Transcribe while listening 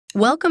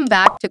Welcome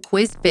back to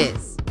Quiz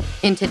Fizz.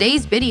 In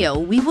today's video,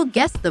 we will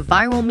guess the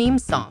viral meme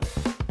song.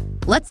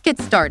 Let's get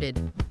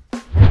started.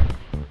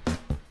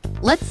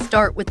 Let's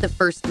start with the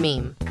first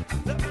meme.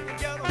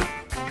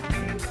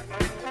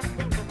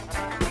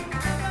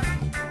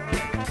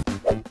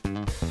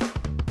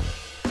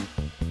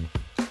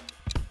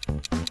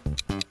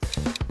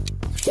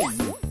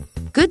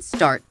 Good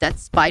start,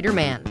 that's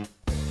Spider-Man.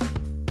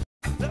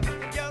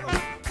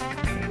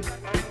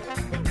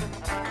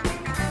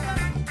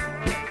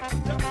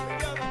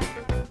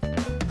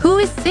 Who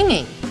is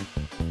singing?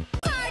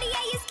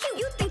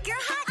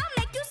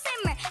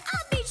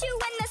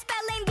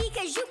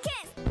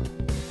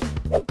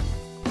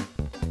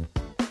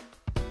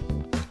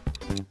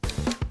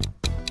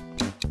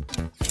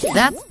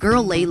 That's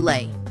Girl Lay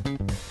Lay.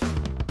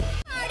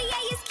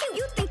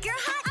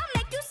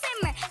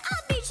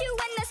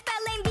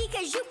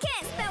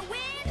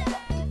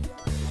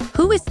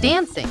 Who is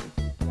dancing?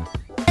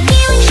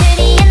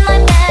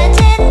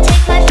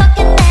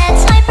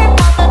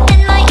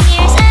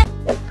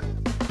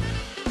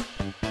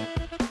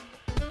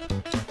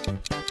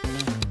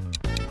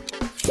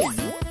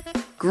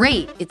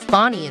 Great, it's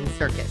Bonnie in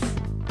Circus.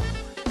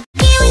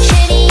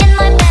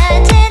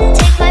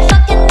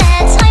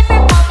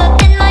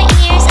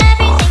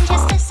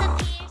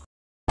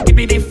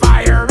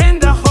 Fire in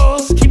the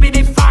holes,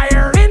 keeping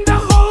fire in the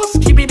holes,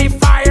 keeping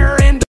fire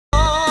in the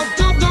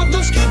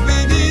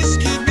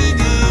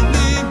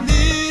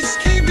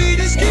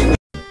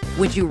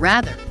Would you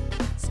rather?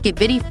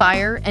 Skibbity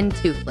Fire and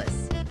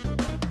Toothless.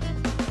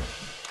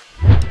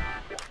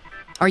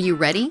 Are you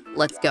ready?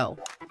 Let's go.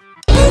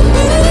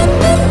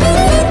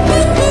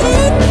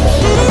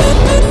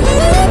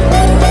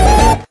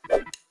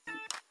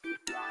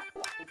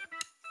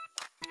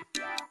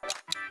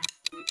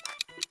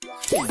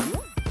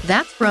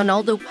 That's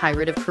Ronaldo,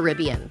 Pirate of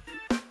Caribbean.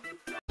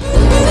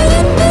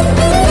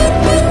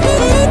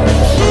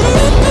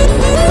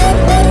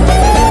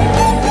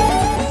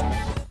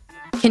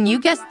 Can you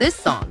guess this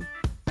song?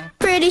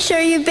 Pretty sure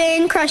you've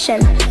been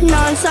crushing,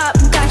 non-stop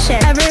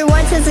gushing.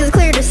 Everyone says it's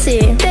clear to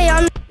see. They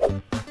on.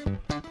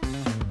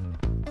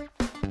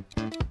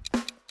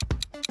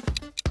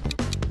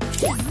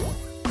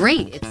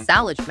 Great, it's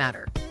Salish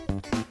Matter.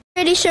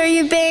 Pretty sure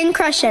you've been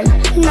crushing,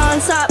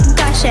 non-stop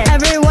gushing.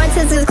 Everyone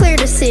says it's clear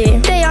to see.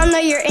 They all know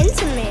you're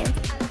into me.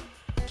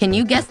 Can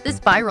you guess this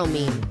viral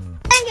meme?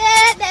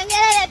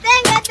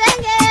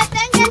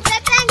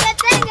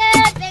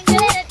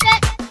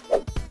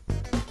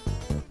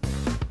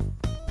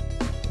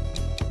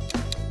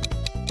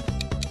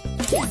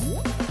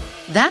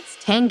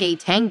 That's Tange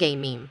Tange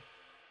meme.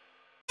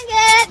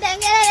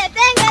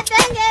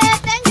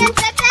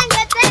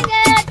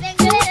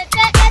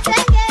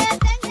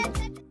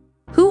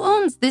 Who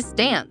owns this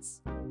dance?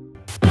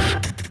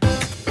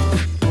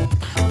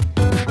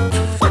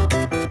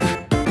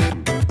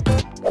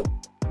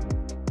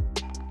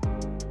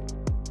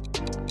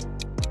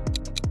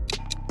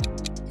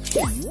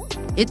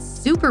 It's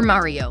Super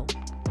Mario.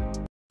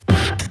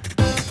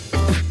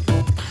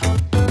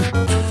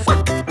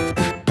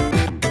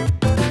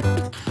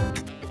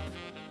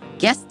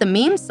 Guess the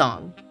meme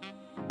song.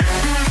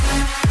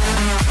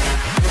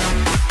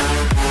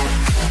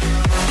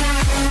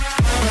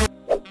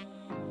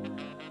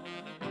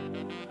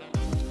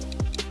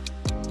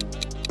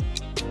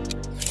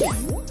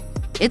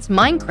 It's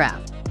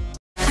Minecraft.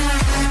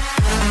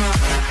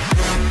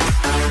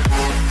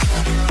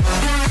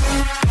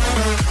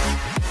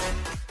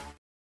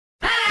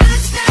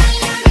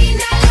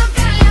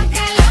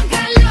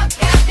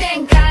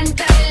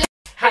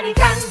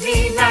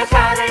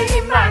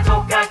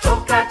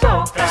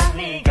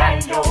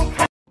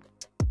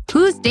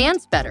 Who's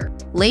dance better,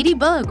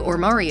 Ladybug or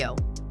Mario?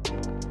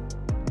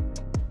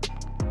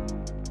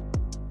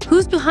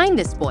 Who's behind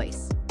this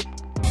voice?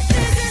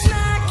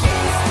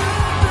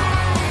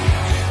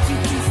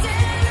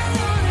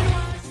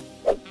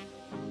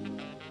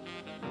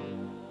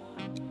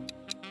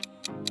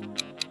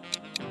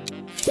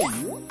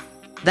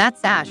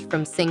 That's Ash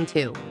from Sing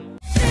 2.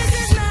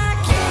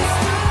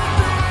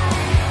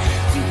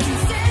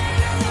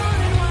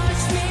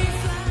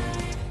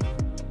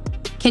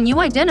 Can you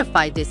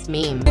identify this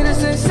meme?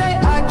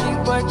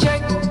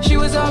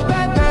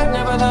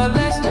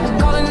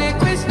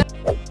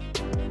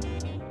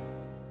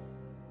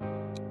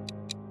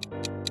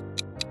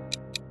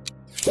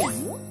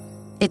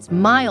 It's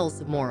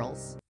Miles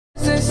Morals.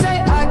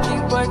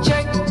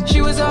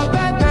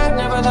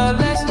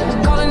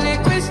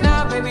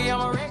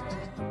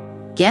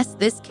 Guess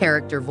this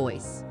character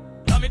voice.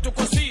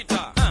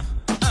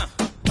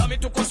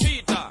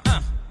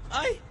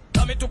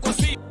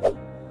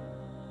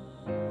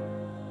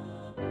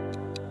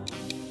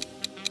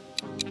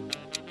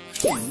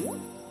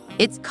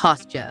 It's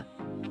Kostya.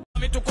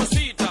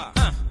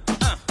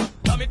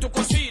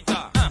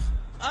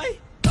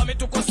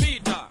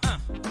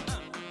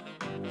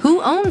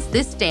 Who owns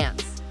this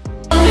dance?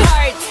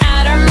 Hearts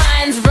out our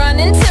minds,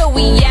 running till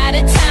we out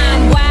of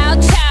time.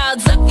 Wild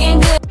child's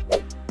looking good.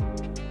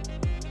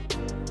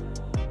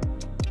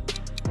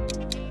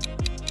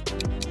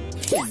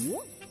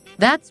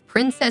 That's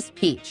Princess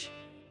Peach.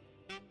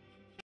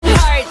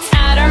 Hearts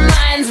out our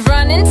minds,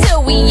 running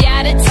till we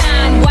out of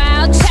time.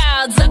 Wild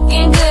child,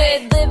 looking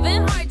good,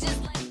 living hard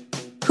just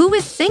like. Who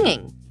is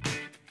singing?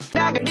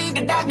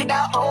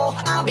 Oh,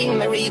 I've been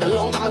married a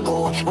long time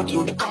ago. What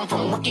year to come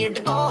from? What year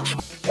to go?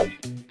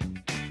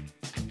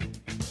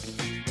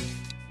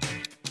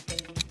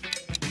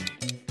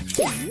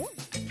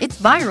 It's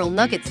Viral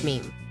Nuggets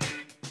meme.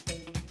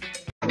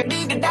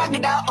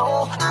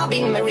 Oh, I've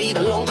been married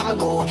a long time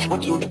ago.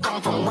 What year to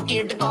come from? What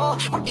year to go?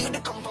 What year to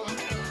come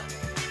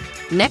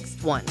from?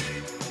 Next one.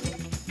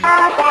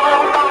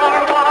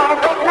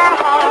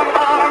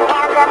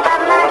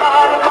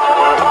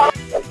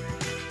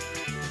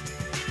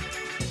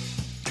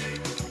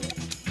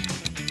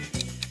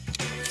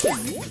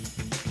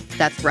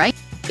 That's right,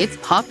 it's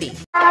Poppy.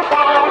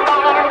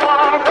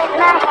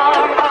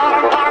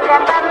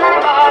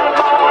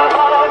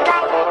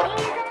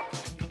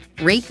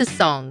 Rate the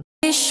song.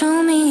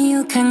 Show me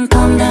you can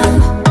calm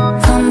down,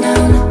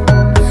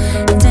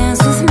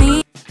 dance with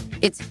me.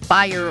 It's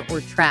fire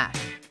or trash.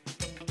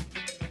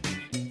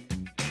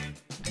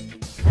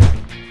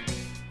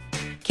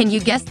 Can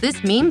you guess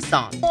this meme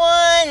song?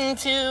 1,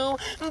 2,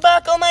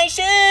 buckle my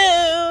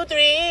shoe.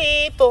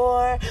 3,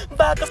 4,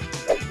 buckle.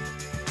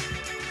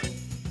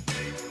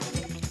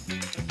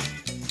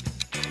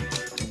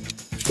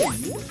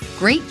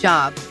 Great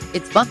job,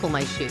 it's Buckle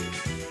My Shoes.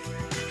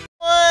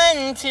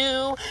 1,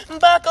 2,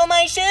 buckle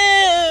my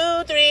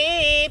shoe.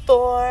 3,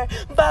 4,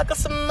 buckle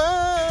some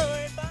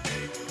more.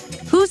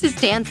 Who's is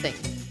dancing?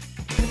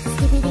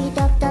 Skibbity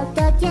dop dop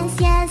dop, yes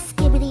yes.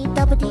 Skibbity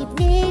dop deep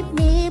deep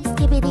deep.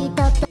 Skibbity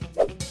dop dop.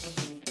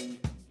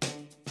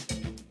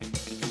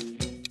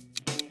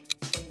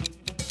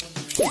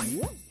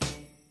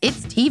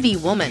 It's TV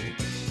Woman.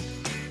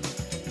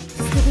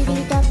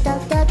 Skibbity dop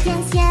dop dop,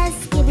 yes yes.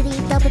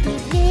 Skibbity dop deep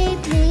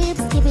deep deep.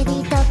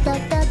 Skibbity dop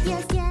dop dop,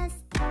 yes yes.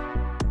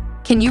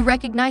 Can you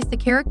recognize the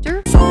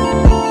character?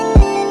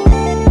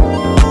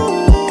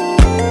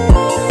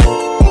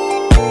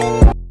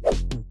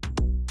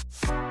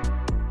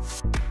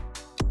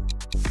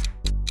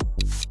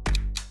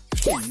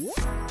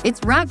 It's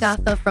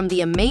Ragatha from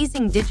the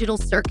Amazing Digital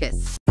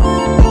Circus.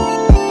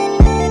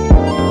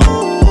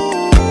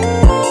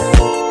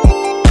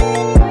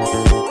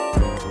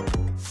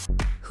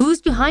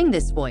 Who's behind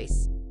this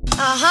voice?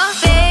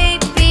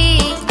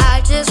 Baby,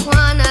 I just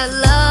wanna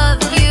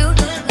love you.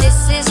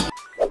 This is.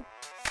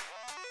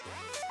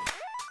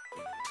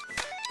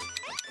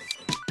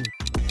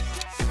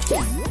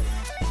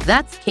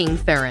 That's King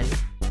Farron.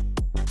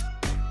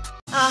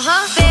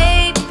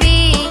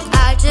 Baby,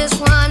 I just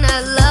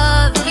wanna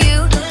love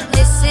you.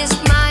 This is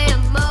my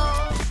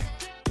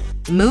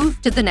emotion.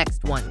 Move to the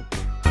next one.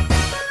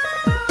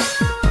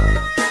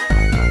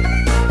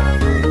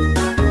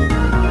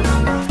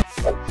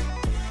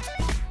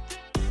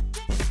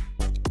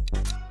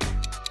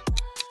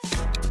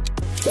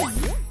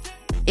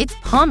 It's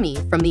Pommy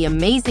from the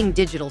Amazing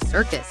Digital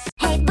Circus.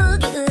 Hey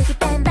boogie oogie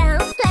bam bam,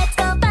 let's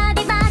go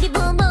body body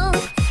boom boom.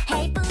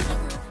 Hey boogie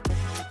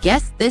oogie.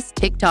 Guess this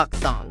TikTok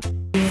song.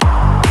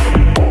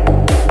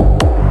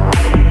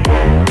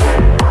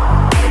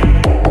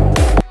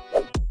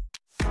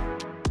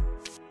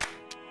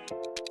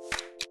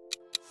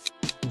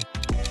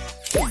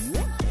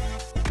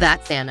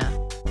 That's Anna.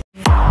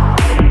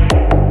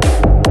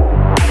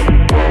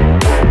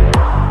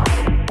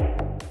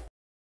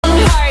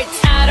 Hearts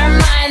out our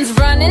minds,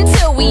 running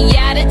till we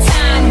out of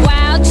time.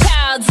 Wild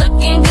child,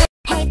 looking good.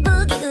 Hey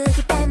boogie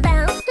oogie bam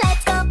bam,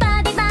 let's go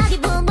body body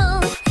boom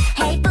boom.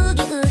 Hey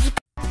boogie oogie.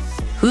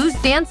 Who's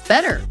danced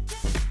better?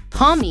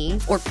 Pommy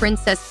or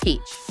Princess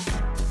Peach?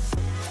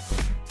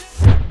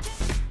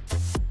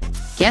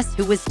 Guess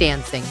who was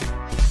dancing?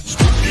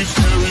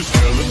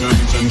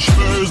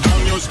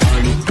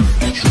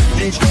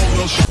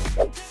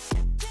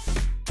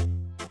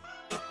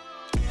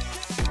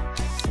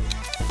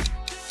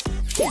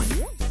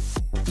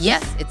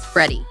 Yes, it's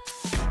Freddie.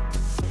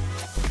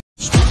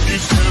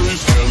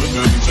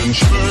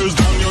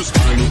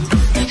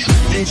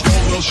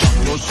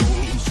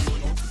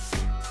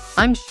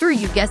 I'm sure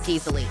you guess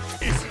easily.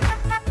 Stop!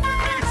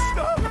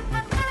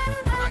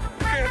 I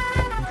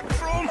can't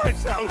control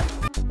myself.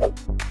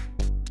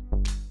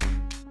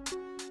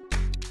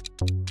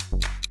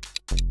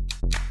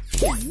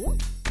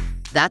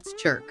 That's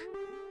Chirk.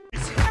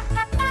 Stop!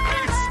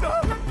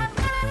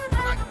 I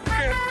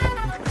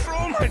can't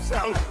control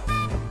myself.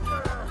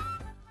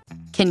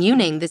 Can you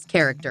name this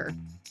character?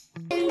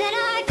 And then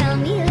I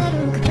found me a lover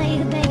who could play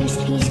the bass.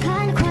 He's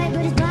kinda quiet,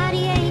 but his body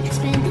ain't.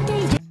 Spend the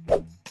days.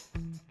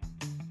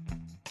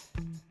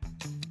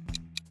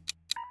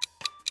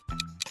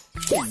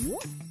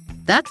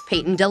 That's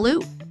Peyton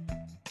DeLue.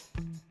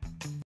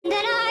 Then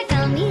I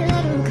found me a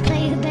lover who could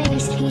play the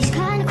bass. He's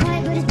kinda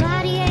quiet, but his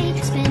body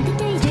ain't. Spend the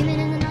days dreaming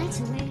and the nights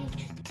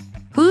awake.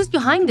 Who's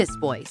behind this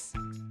voice?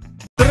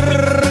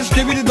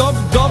 Skibbity dop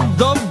dop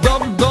dop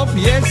dop dop,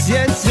 yes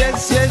yes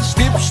yes yes,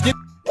 stip stip.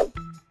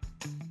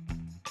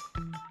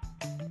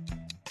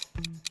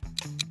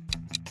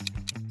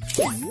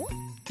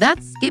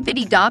 That's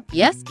skippity dop,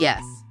 yes,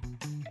 yes.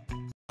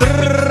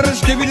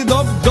 Skibidi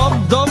dop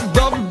dop dop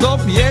dop dop.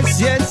 Yes,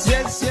 yes,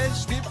 yes,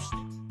 yes.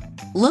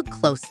 Look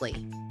closely.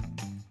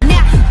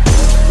 Now,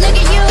 look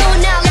at you,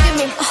 now look at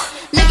me.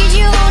 Look at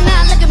you,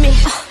 now look at me.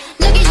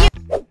 Look at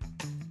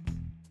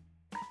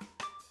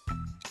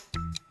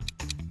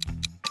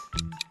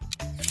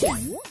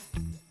you.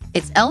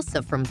 It's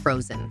Elsa from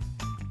Frozen.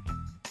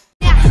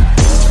 Now,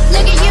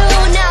 look at you,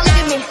 now look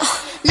at me.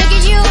 Look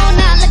at you,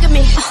 now look at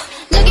me.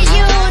 Look at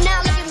you, now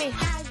look at me.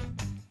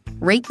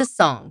 Rate the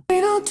song. We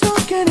don't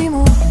talk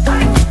anymore.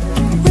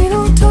 We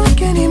don't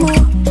talk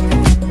anymore.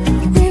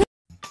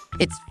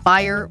 It's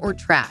fire or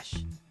trash.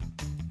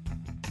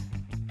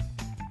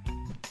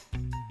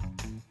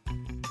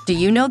 Do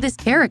you know this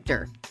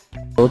character?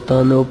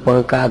 Botando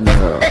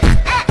pancadão.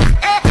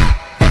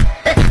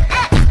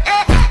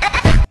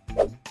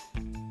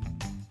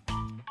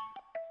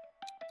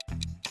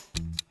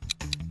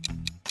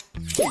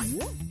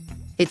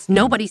 It's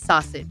Nobody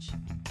Sausage.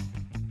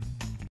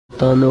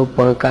 Botando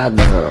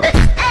pancadão.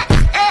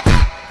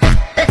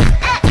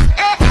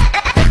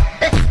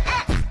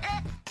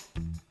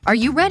 Are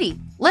you ready?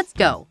 Let's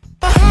go.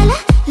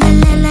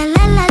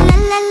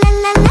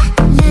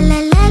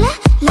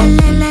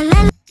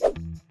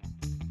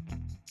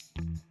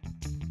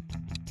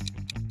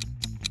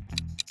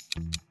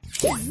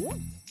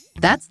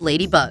 That's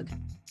Ladybug.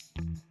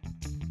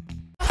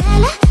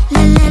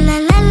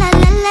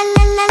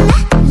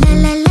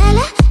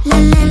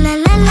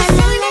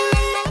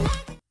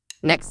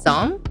 Next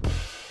song?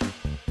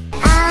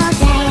 I'll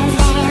dance,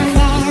 dance,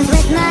 dance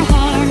with my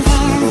hands,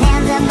 hands,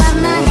 hands above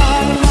my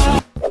head.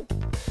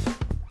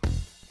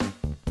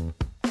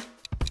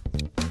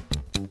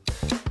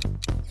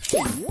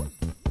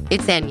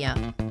 It's Enya.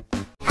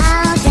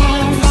 I'll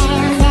dance,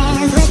 dance,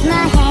 dance with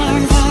my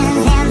hands,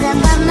 hands, hands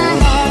above my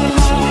head.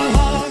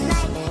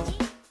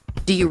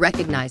 Do you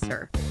recognize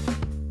her?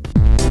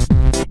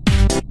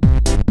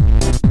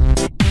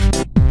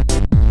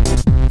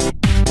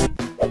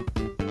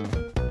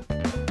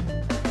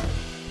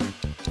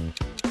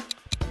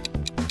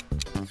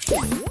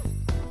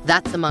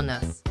 That's Among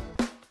Us.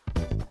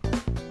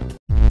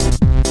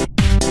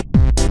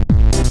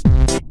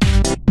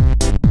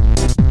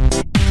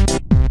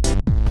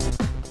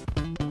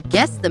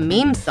 Guess the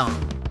meme song.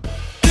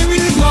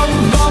 Skibidi dop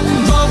dop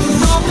dop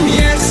dop.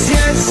 Yes,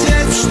 yes,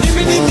 yes.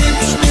 Skibidi dip,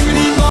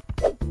 skibidi dop.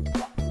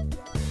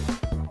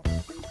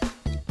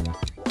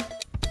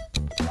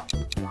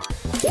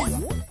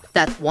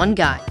 That's one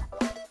guy.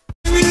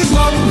 Skibidi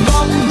dop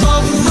dop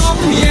dop dop.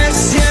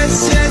 Yes,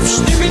 yes, yes.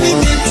 Skibidi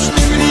dip,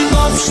 skibidi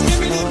dop,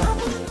 skibidi dop.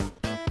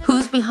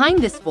 Who's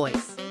behind this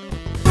voice?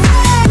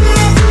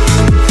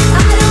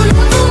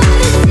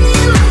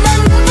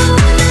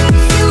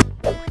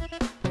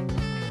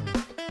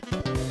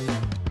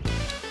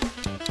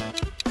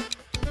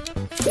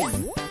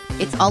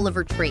 It's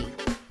Oliver Tree.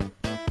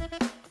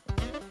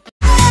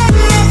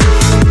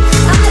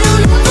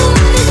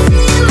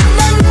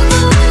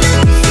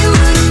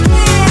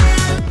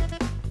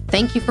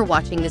 Thank you for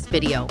watching this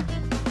video.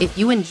 If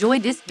you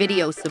enjoyed this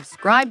video,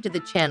 subscribe to the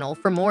channel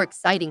for more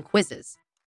exciting quizzes.